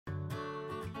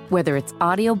Whether it's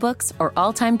audiobooks or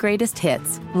all-time greatest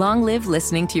hits, long live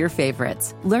listening to your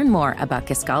favorites. Learn more about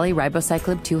Kisqali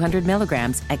Ribociclib 200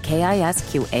 milligrams at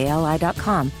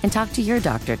KISQALI.com and talk to your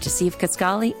doctor to see if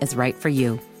Kisqali is right for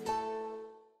you.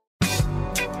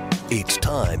 It's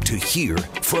time to hear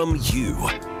from you.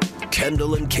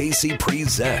 Kendall and Casey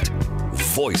present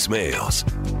Voicemails.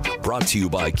 Brought to you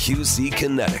by QC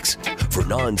Kinetics for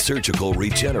non-surgical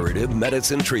regenerative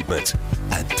medicine treatments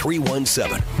at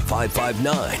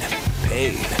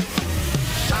 317-559-PAIN.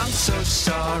 I'm so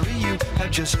sorry you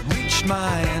have just reached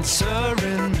my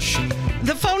answering machine.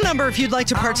 The phone number, if you'd like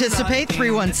to participate,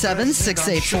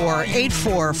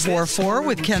 317-684-8444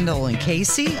 with Kendall and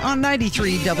Casey on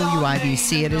 93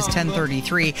 WIBC. It is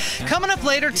 10:33. Coming up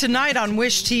later tonight on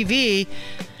Wish TV,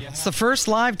 it's the first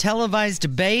live televised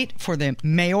debate for the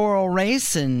mayoral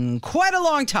race in quite a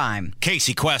long time.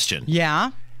 Casey, question.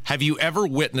 Yeah? Have you ever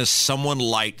witnessed someone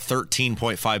light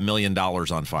 $13.5 million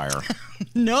on fire?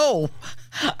 No.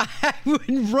 I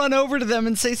would run over to them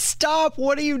and say, stop,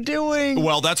 what are you doing?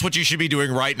 Well, that's what you should be doing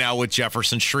right now with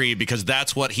Jefferson Shreve, because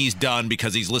that's what he's done,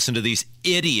 because he's listened to these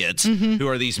idiots who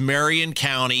are these Marion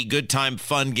County Good Time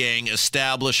Fun Gang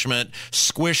establishment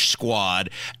squish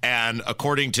squad. And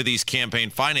according to these campaign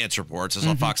finance reports, as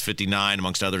on Fox 59,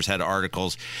 amongst others, had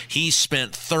articles, he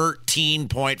spent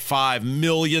 $13.5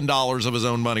 million of his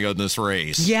own money on this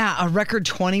race. Yeah, a record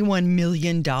 $21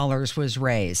 million was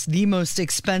raised. The most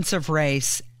expensive race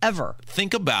ever.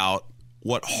 Think about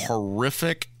what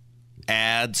horrific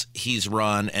ads he's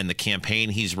run and the campaign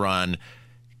he's run.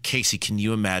 Casey, can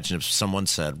you imagine if someone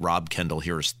said, Rob Kendall,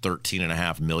 here's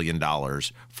 $13.5 million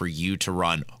for you to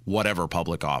run whatever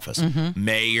public office,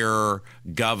 mayor,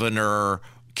 governor?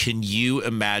 Can you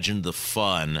imagine the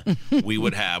fun we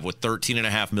would have with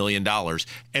 $13.5 million?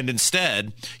 And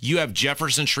instead, you have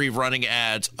Jefferson Shreve running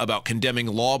ads about condemning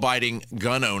law-abiding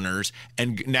gun owners,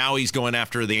 and now he's going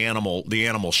after the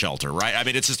animal shelter, right? I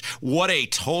mean, it's just what a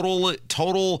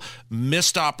total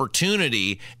missed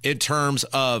opportunity in terms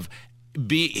of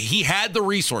he had the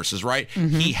resources, right?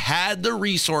 He had the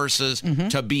resources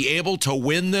to be able to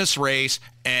win this race,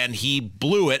 and he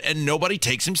blew it, and nobody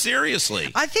takes him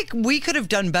seriously. I think we could have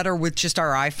done better with just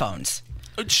our iPhones.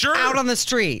 Sure. Out on the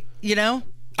street, you know?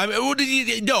 I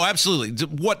mean, no, absolutely.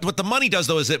 What the money does,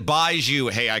 though, is it buys you,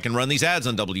 hey, I can run these ads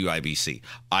on WIBC.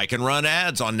 I can run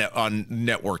ads on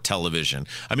network television.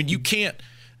 I mean, you can't,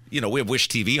 we have Wish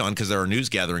TV on because they're our news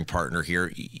gathering partner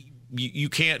here. You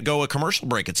can't go a commercial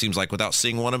break, it seems like, without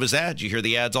seeing one of his ads. You hear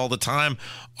the ads all the time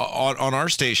on our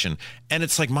station. And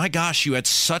it's like, my gosh, you had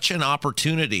such an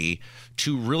opportunity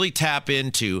to really tap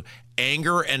into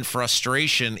anger and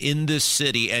frustration in this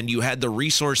city, and you had the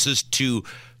resources to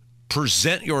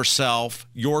present yourself,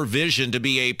 your vision to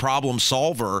be a problem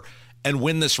solver and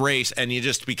win this race. And you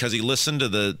just, because he listened to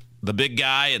the big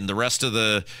guy and the rest of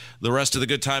the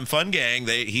Good Time Fun Gang,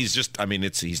 he's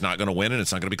not going to win, and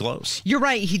it's not going to be close. You're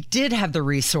right. He did have the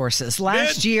resources.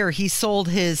 Last year, he sold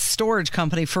his storage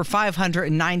company for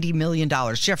 $590 million.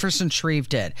 Jefferson Shreve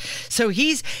did. So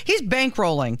he's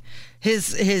bankrolling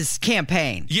his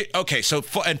campaign. Yeah, okay, so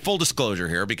full disclosure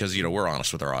here, because we're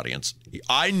honest with our audience.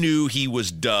 I knew he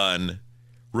was done.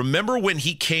 Remember when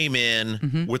he came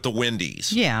in with the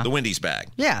Wendy's? Yeah. The Wendy's bag.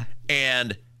 Yeah.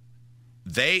 And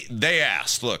They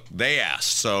asked.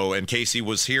 So, and Casey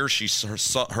was here. She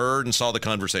heard and saw the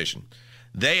conversation.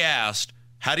 They asked,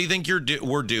 how do you think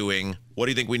we're doing? What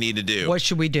do you think we need to do? What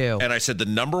should we do? And I said, the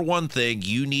number one thing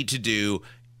you need to do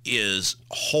is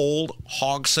hold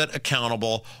Hogsett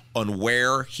accountable on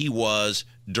where he was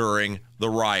during the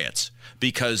riots.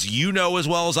 Because you know as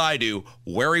well as I do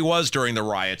where he was during the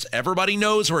riots. Everybody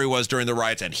knows where he was during the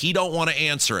riots, and he don't want to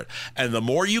answer it. And the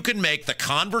more you can make the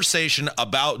conversation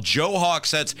about Joe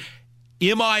Hogsett's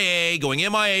going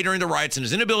MIA during the riots and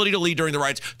his inability to lead during the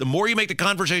riots, the more you make the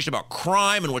conversation about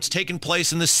crime and what's taking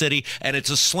place in the city, and it's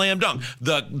a slam dunk.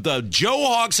 The Joe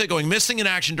Hogsett going missing in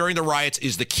action during the riots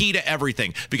is the key to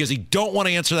everything, because he don't want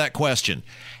to answer that question.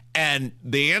 And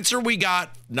the answer we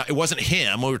got, it wasn't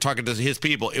him. We were talking to his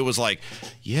people. It was like,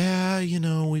 yeah,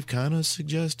 we've kind of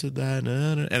suggested that.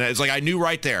 And it's like, I knew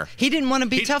right there. He didn't want to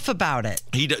be tough about it.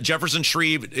 Jefferson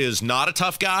Shreve is not a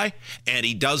tough guy, and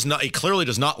he clearly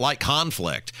does not like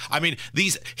conflict. I mean,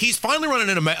 he's finally running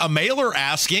in a mailer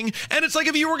asking, and it's like,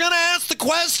 if you were going to ask the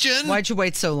question, why'd you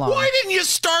wait so long? Why didn't you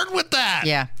start with that?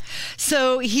 Yeah.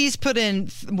 So he's put in,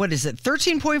 what is it,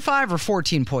 13.5 or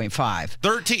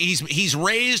 14.5? He's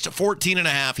raised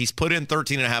 14.5. He's put in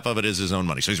 13.5 of it as his own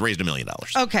money. So he's raised $1 million.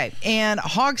 Okay. And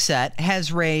Hogsett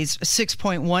has raised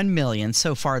 $6.1 million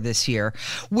so far this year,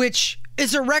 which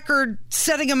is a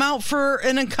record-setting amount for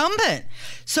an incumbent.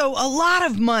 So a lot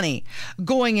of money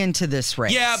going into this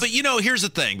race. Yeah, but here's the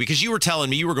thing, because you were telling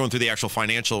me you were going through the actual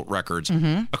financial records.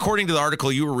 According to the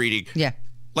article you were reading,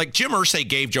 like Jim Irsay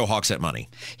gave Joe Hogsett money.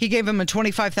 He gave him a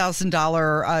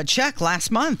 $25,000 check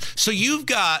last month. So you've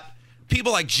got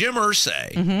people like Jim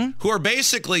Irsay who are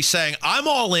basically saying, I'm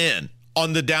all in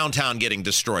on the downtown getting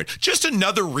destroyed. Just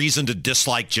another reason to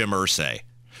dislike Jim Irsay.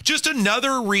 Just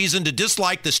another reason to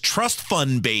dislike this trust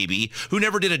fund baby who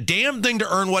never did a damn thing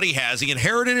to earn what he has. He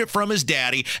inherited it from his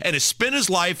daddy and has spent his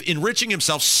life enriching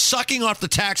himself, sucking off the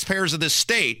taxpayers of this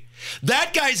state.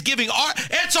 That guy's giving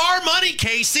it's our money,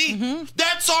 Casey.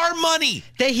 That's our money.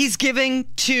 That he's giving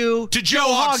to Joe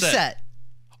Hogsett.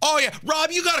 Oh, yeah. Rob,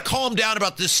 you got to calm down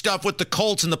about this stuff with the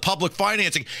Colts and the public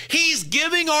financing. He's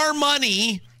giving our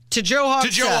money to Joe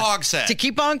Hogsett. To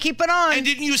keep on keeping on. And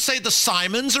didn't you say the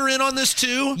Simons are in on this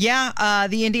too? Yeah.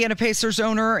 The Indiana Pacers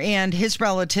owner and his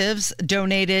relatives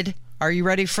donated, are you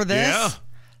ready for this? Yeah.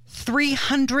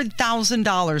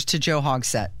 $300,000 to Joe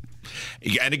Hogsett.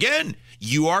 And again,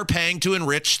 you are paying to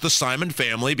enrich the Simon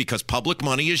family because public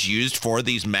money is used for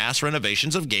these mass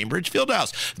renovations of Gainbridge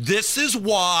Fieldhouse. This is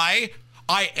why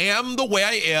I am the way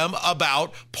I am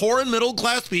about poor and middle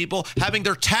class people having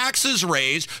their taxes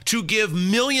raised to give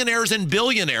millionaires and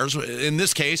billionaires, in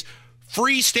this case,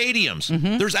 free stadiums.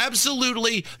 There's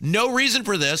absolutely no reason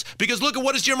for this because look at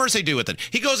what does Jim Irsay do with it?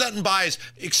 He goes out and buys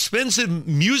expensive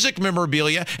music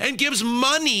memorabilia and gives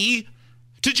money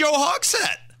to Joe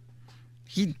Hogsett.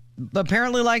 He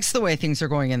apparently likes the way things are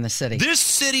going in the city. This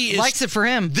city likes it for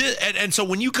him. And so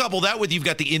when you couple that with, you've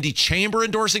got the Indy Chamber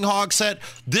endorsing Hogsett.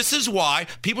 This is why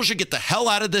people should get the hell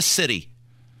out of this city.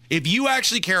 If you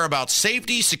actually care about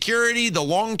safety, security, the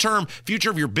long-term future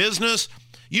of your business,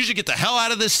 you should get the hell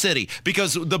out of this city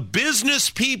because the business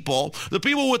people, the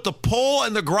people with the pull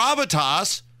and the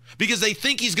gravitas, because they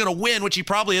think he's going to win, which he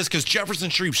probably is because Jefferson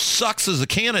Shreve sucks as a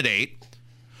candidate,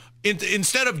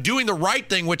 instead of doing the right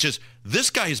thing, which is this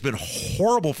guy has been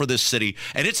horrible for this city,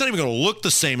 and it's not even going to look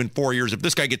the same in 4 years if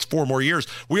this guy gets 4 more years.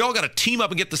 We all got to team up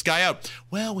and get this guy out.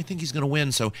 Well, we think he's going to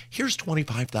win, so here's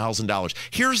 $25,000.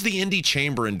 Here's the Indy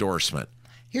Chamber endorsement.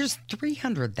 Here's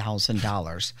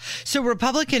 $300,000. So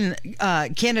Republican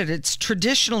candidates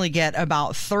traditionally get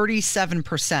about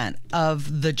 37%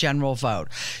 of the general vote.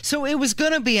 So it was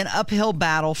going to be an uphill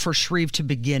battle for Shreve to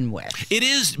begin with. It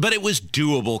is, but it was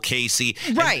doable, Casey.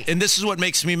 Right. And this is what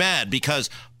makes me mad because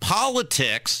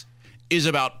politics is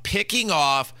about picking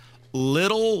off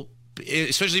little,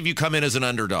 especially if you come in as an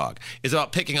underdog, is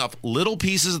about picking off little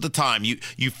pieces at the time. You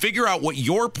figure out what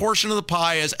your portion of the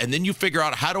pie is, and then you figure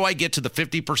out how do I get to the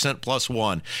 50% plus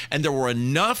one. And there were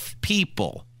enough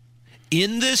people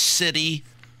in this city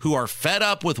who are fed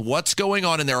up with what's going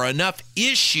on, and there are enough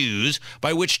issues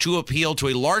by which to appeal to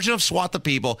a large enough swath of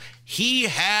people. He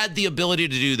had the ability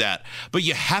to do that. But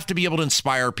you have to be able to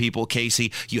inspire people,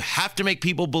 Casey. You have to make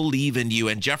people believe in you.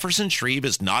 And Jefferson Shreve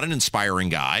is not an inspiring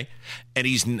guy, and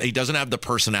he doesn't have the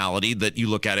personality that you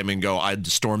look at him and go, I'd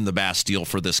storm the Bastille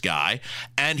for this guy.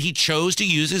 And he chose to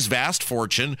use his vast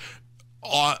fortune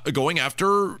going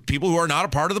after people who are not a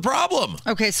part of the problem.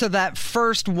 Okay, so that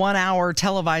first 1 hour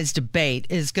televised debate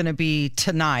is going to be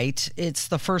tonight. It's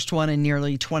the first one in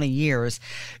nearly 20 years.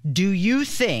 Do you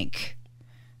think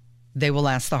they will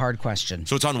ask the hard question?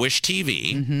 So it's on Wish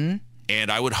TV.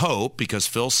 And I would hope, because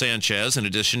Phil Sanchez, in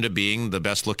addition to being the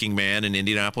best looking man in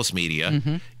Indianapolis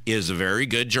media, is a very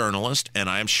good journalist. And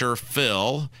I'm sure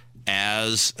Phil,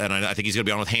 and I think he's going to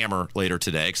be on with Hammer later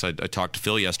today because I talked to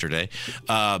Phil yesterday.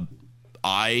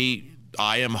 I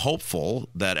am hopeful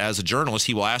that as a journalist,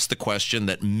 he will ask the question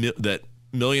that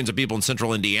millions of people in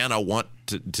central Indiana want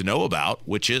to know about,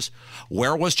 which is,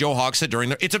 where was Joe Hogsett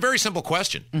during it's a very simple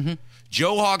question.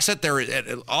 Joe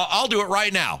Hogsett, I'll do it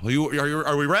right now.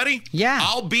 Are we ready?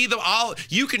 Yeah.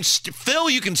 You can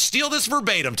steal this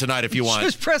verbatim tonight if you want.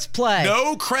 Just press play.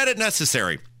 No credit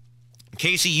necessary.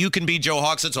 Casey, you can be Joe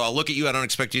Hogsett, so I'll look at you. I don't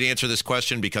expect you to answer this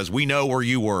question because we know where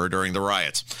you were during the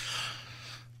riots.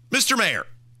 Mr. Mayor,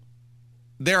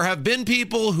 there have been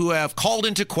people who have called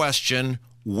into question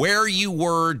where you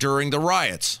were during the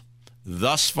riots.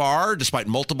 Thus far, despite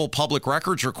multiple public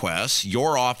records requests,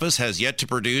 your office has yet to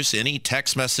produce any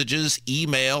text messages,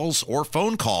 emails, or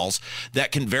phone calls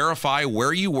that can verify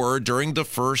where you were during the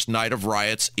first night of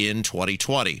riots in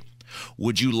 2020.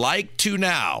 Would you like to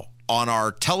now, on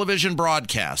our television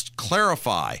broadcast,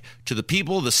 clarify to the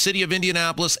people of the city of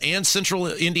Indianapolis and central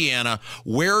Indiana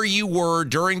where you were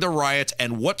during the riots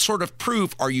and what sort of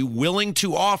proof are you willing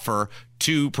to offer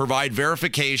to provide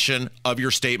verification of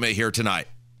your statement here tonight,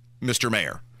 Mr.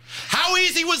 Mayor? How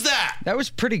easy was that? That was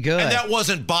pretty good. And that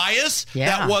wasn't bias.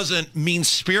 Yeah. That wasn't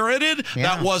mean-spirited. Yeah.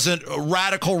 That wasn't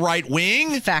radical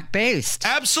right-wing. Fact-based.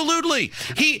 Absolutely.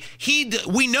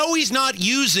 We know he's not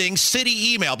using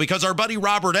city email because our buddy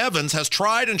Robert Evans has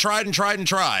tried and tried and tried and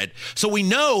tried. So we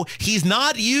know he's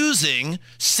not using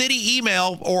city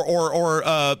email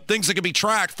or things that can be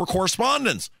tracked for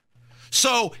correspondence.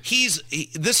 So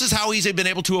this is how he's been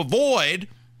able to avoid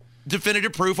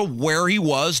definitive proof of where he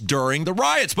was during the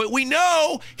riots. But we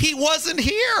know he wasn't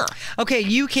here. Okay,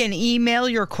 you can email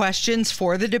your questions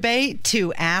for the debate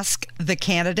to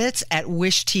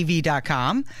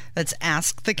askthecandidates@wishtv.com. That's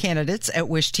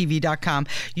askthecandidates@wishtv.com.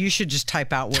 You should just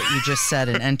type out what you just said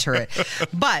and enter it.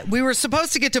 But we were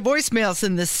supposed to get to voicemails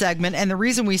in this segment, and the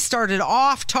reason we started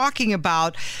off talking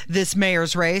about this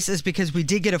mayor's race is because we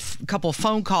did get a couple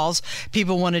phone calls.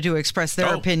 People wanted to express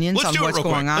their opinions on what's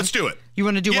going on. Let's do it. You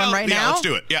want to do one right now? Yeah, let's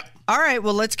do it. Yeah. All right.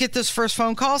 Well, let's get this first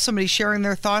phone call. Somebody sharing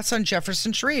their thoughts on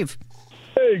Jefferson Shreve.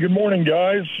 Hey, good morning,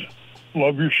 guys.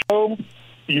 Love your show.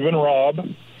 Even Rob.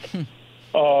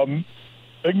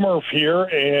 Big Murph here,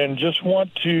 and just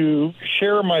want to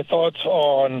share my thoughts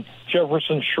on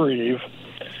Jefferson Shreve.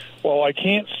 While I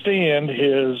can't stand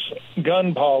his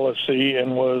gun policy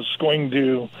and was going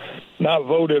to not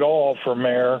vote at all for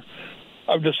mayor,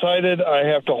 I've decided I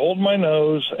have to hold my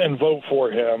nose and vote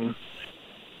for him.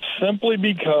 Simply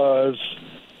because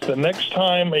the next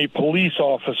time a police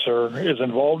officer is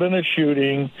involved in a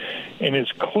shooting and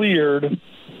is cleared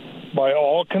by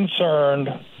all concerned,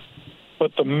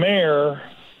 but the mayor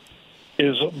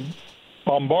is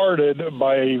bombarded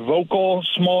by a vocal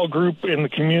small group in the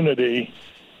community,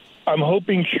 I'm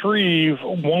hoping Shreve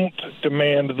won't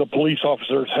demand the police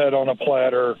officer's head on a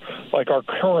platter like our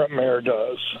current mayor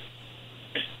does.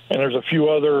 And there's a few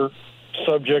other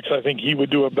subjects I think he would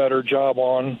do a better job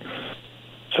on.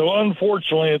 So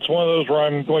unfortunately, it's one of those where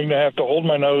I'm going to have to hold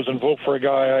my nose and vote for a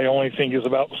guy I only think is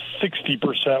about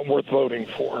 60% worth voting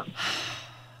for.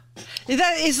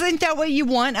 Isn't that what you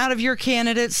want out of your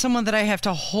candidate? Someone that I have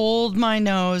to hold my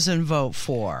nose and vote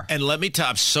for. And let me tell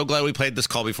you, I'm so glad we played this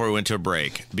call before we went to a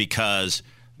break, because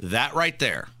that right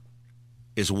there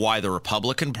is why the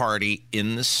Republican Party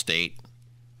in this state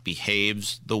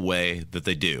behaves the way that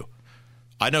they do.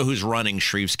 I know who's running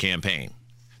Shreve's campaign.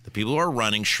 The people who are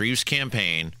running Shreve's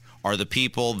campaign are the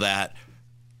people that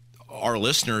our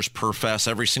listeners profess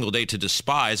every single day to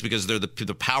despise because they're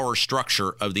the power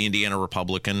structure of the Indiana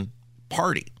Republican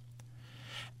Party.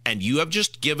 And you have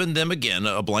just given them, again,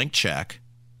 a blank check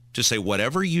to say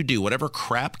whatever you do, whatever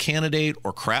crap candidate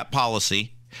or crap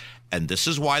policy, and this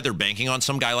is why they're banking on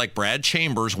some guy like Brad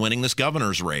Chambers winning this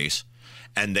governor's race,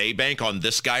 and they bank on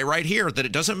this guy right here, that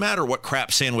it doesn't matter what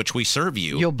crap sandwich we serve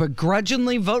you. You'll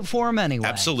begrudgingly vote for him anyway.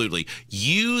 Absolutely.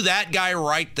 You, that guy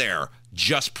right there,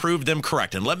 just proved them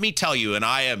correct. And let me tell you, and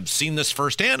I have seen this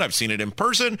firsthand, I've seen it in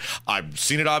person, I've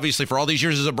seen it obviously for all these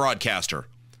years as a broadcaster.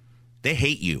 They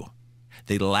hate you.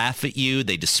 They laugh at you,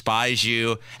 they despise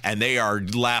you, and they are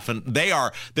laughing.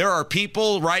 There are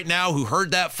people right now who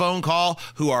heard that phone call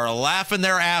who are laughing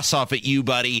their ass off at you,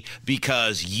 buddy,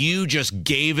 because you just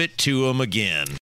gave it to them again.